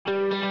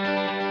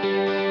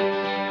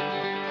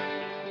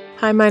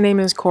Hi, my name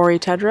is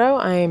Tedrow.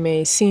 I am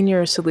a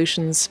Senior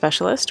Solutions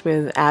Specialist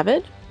with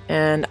Avid,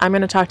 and I'm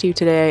going to talk to you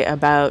today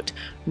about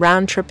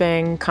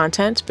round-tripping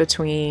content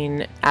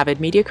between Avid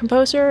Media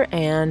Composer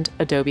and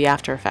Adobe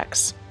After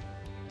Effects.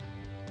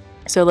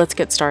 So let's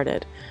get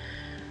started.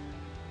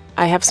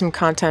 I have some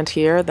content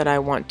here that I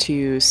want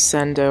to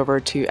send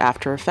over to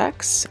After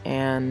Effects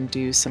and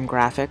do some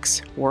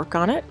graphics work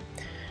on it.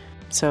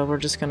 So we're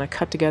just going to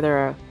cut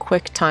together a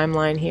quick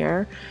timeline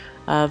here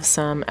of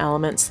some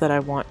elements that I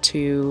want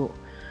to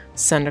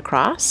send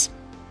across.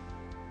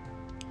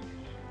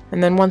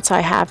 And then once I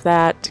have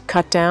that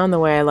cut down the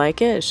way I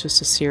like it, it's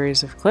just a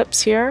series of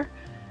clips here,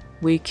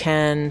 we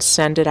can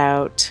send it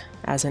out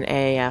as an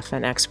AAF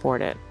and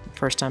export it.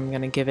 First I'm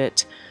going to give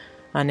it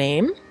a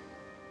name,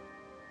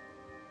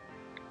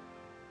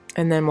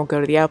 and then we'll go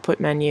to the output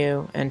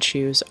menu and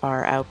choose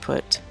our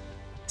output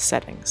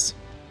settings.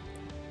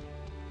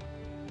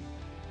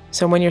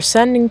 So when you're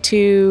sending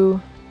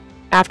to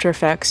After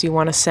Effects, you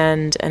want to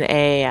send an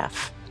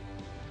AAF.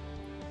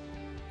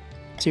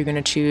 So you're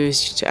going to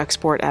choose to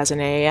export as an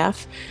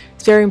AAF.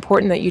 It's very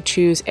important that you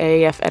choose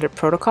AAF Edit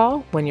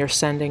Protocol when you're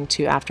sending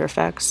to After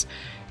Effects.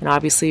 And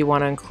obviously you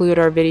want to include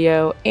our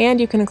video, and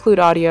you can include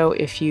audio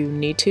if you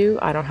need to.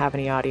 I don't have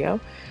any audio.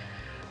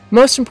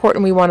 Most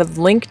important, we want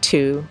to link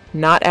to,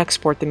 not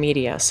export the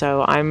media.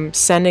 So I'm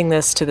sending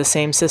this to the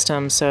same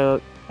system,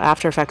 so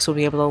After Effects will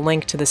be able to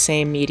link to the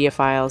same media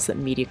files that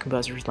Media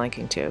Composer is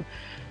linking to.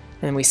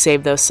 And we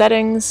save those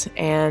settings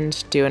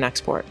and do an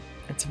export.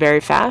 It's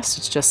very fast,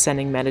 it's just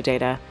sending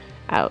metadata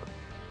out.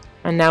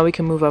 And now we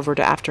can move over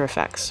to After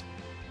Effects.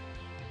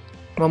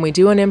 When we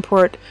do an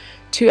import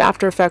to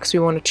After Effects, we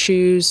want to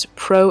choose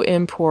Pro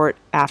Import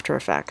After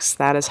Effects.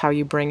 That is how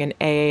you bring an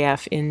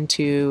AAF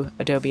into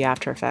Adobe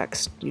After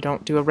Effects. You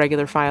don't do a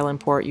regular file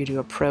import, you do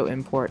a Pro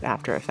Import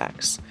After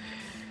Effects.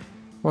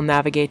 We'll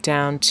navigate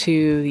down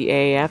to the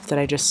AAF that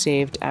I just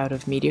saved out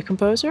of Media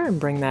Composer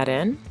and bring that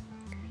in.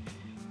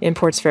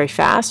 Import's very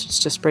fast, it's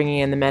just bringing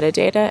in the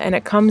metadata, and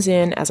it comes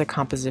in as a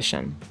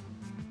composition.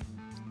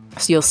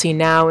 So you'll see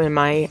now in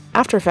my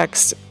After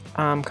Effects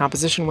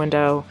composition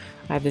window,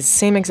 I have the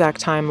same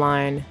exact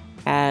timeline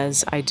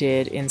as I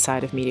did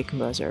inside of Media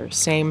Composer.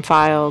 Same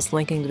files,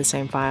 linking to the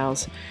same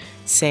files,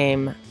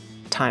 same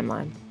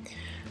timeline.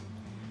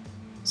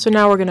 So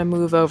now we're going to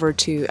move over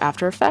to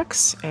After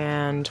Effects,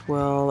 and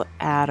we'll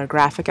add a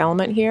graphic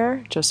element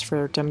here just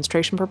for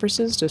demonstration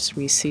purposes, just so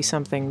we see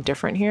something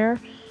different here.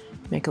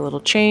 Make a little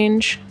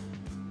change.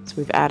 So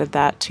we've added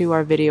that to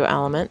our video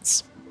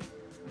elements,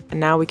 and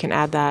now we can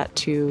add that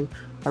to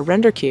our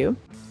render queue.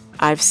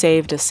 I've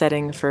saved a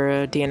setting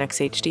for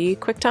DNxHD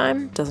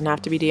QuickTime. Doesn't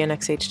have to be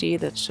DNxHD,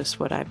 that's just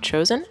what I've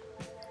chosen.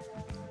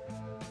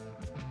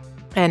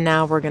 And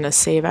now we're going to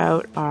save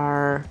out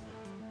our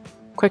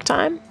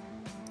QuickTime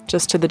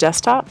just to the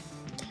desktop.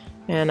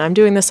 And I'm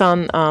doing this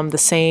on the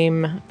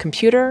same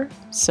computer,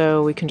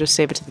 so we can just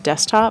save it to the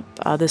desktop.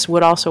 This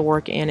would also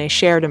work in a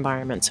shared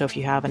environment, so if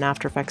you have an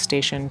After Effects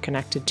station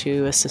connected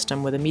to a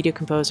system with a Media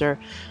Composer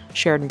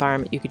shared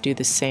environment, you could do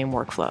the same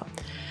workflow.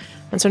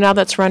 And so now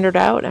that's rendered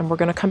out, and we're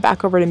going to come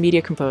back over to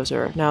Media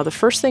Composer. Now the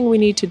first thing we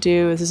need to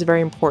do, this is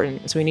very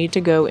important, is we need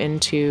to go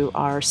into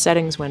our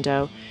settings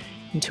window,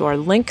 into our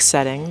link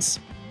settings,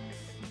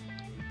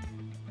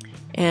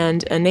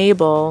 and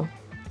enable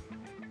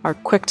our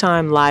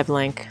QuickTime Live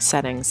Link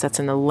settings. That's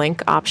in the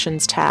Link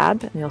Options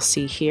tab, and you'll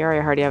see here I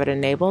already have it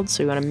enabled,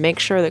 so we want to make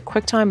sure that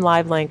QuickTime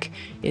Live Link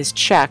is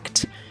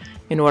checked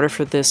in order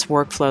for this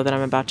workflow that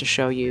I'm about to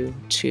show you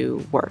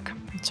to work.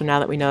 So now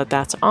that we know that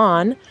that's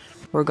on,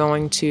 we're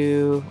going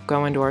to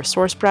go into our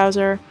source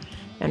browser,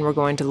 and we're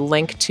going to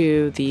link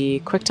to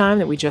the QuickTime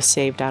that we just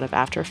saved out of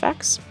After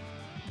Effects.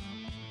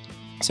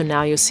 So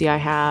now you'll see I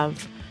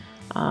have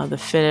the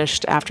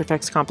finished After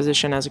Effects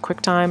composition as a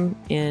QuickTime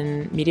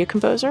in Media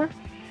Composer.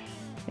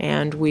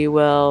 And we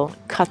will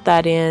cut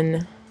that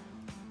in.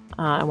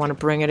 I want to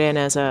bring it in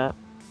as a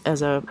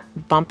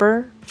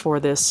bumper for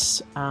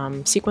this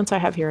sequence I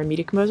have here in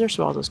Media Composer,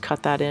 so I'll just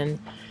cut that in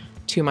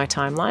to my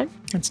timeline.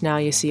 And so now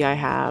you see I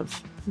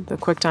have the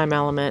QuickTime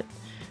element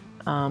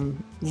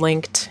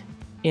linked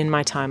in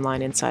my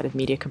timeline inside of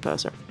Media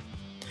Composer.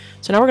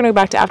 So now we're going to go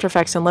back to After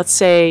Effects, and let's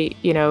say,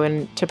 you know,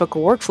 in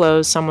typical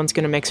workflows, someone's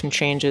going to make some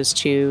changes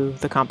to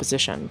the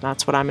composition.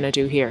 That's what I'm going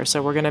to do here.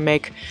 So we're going to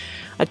make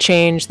a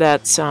change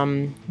that's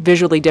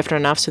visually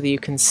different enough so that you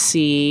can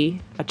see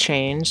a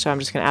change. So I'm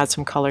just going to add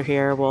some color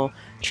here. We'll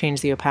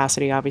change the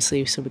opacity,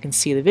 obviously, so we can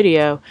see the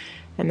video,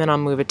 and then I'll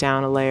move it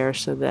down a layer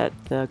so that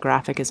the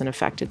graphic isn't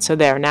affected. So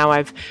there, now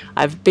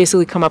I've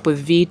basically come up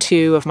with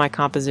V2 of my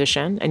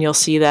composition, and you'll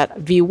see that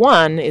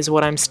V1 is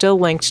what I'm still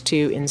linked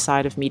to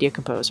inside of Media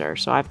Composer.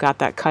 So I've got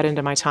that cut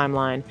into my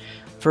timeline.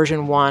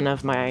 Version 1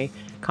 of my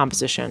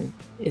composition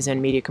is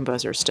in Media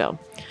Composer still.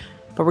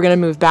 But we're going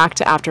to move back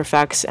to After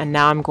Effects, and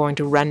now I'm going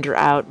to render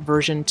out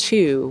version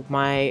 2.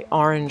 My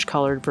orange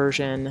colored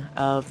version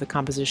of the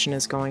composition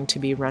is going to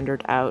be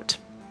rendered out.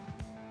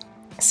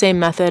 Same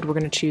method, we're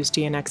going to choose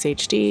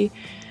DNxHD,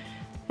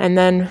 and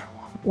then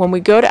when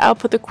we go to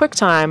output the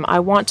QuickTime, I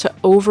want to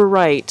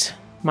overwrite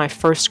my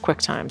first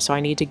QuickTime, so I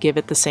need to give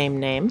it the same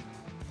name.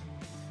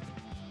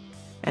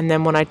 And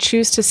then when I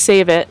choose to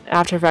save it,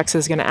 After Effects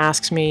is going to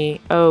ask me,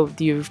 oh,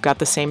 you've got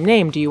the same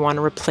name, do you want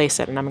to replace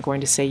it? And I'm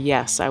going to say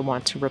yes, I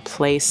want to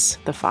replace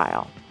the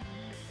file.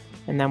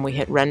 And then we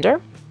hit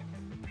render.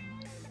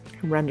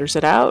 It renders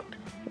it out,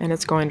 and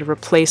it's going to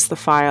replace the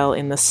file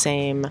in the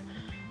same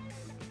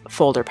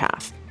folder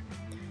path.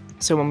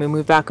 So when we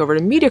move back over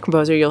to Media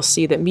Composer, you'll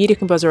see that Media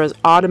Composer is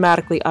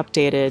automatically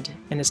updated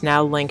and is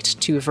now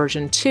linked to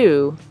version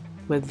 2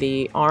 with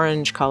the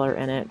orange color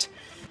in it.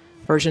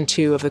 Version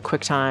 2 of the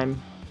QuickTime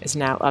is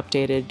now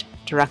updated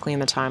directly in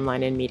the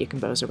timeline in Media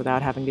Composer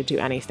without having to do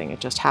anything.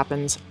 It just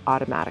happens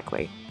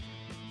automatically.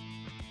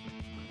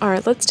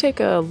 Alright, let's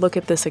take a look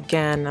at this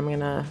again. I'm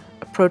going to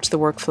approach the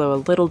workflow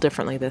a little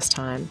differently this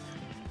time.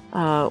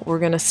 We're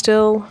going to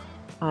still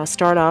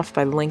start off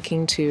by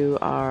linking to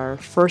our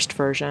first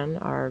version,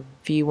 our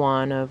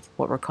V1 of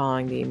what we're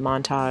calling the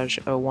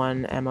Montage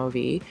 01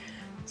 MOV.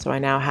 So I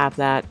now have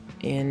that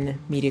in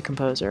Media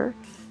Composer,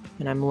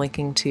 and I'm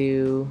linking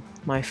to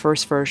my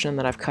first version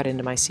that I've cut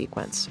into my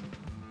sequence.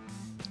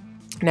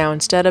 Now,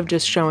 instead of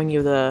just showing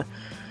you the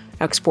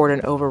export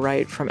and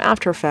overwrite from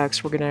After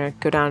Effects, we're going to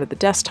go down to the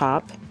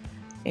desktop,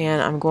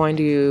 and I'm going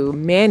to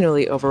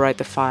manually overwrite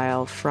the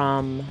file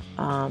from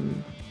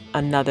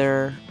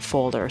another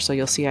folder. So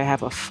you'll see I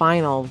have a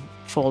final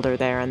folder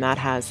there, and that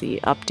has the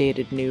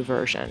updated new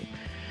version.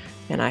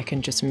 And I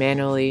can just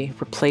manually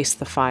replace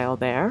the file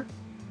there,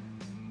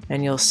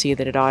 and you'll see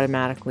that it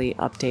automatically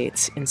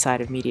updates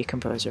inside of Media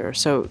Composer.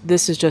 So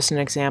this is just an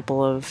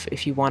example of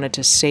if you wanted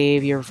to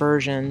save your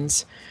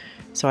versions.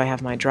 So I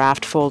have my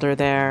draft folder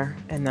there,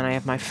 and then I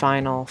have my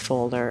final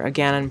folder.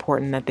 Again,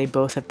 important that they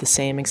both have the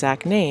same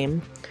exact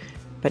name,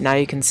 but now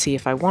you can see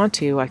if I want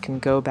to, I can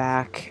go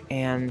back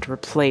and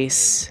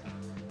replace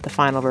the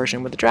final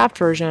version with the draft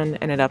version,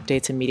 and it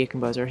updates in Media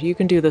Composer. You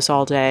can do this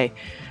all day,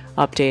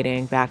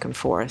 updating back and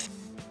forth.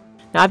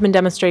 Now, I've been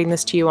demonstrating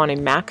this to you on a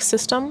Mac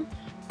system.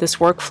 This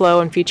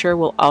workflow and feature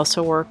will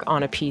also work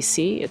on a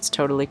PC. It's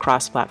totally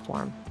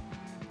cross-platform.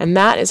 And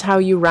that is how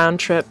you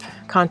round-trip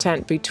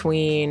content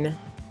between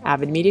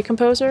Avid Media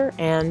Composer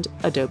and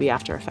Adobe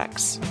After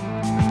Effects.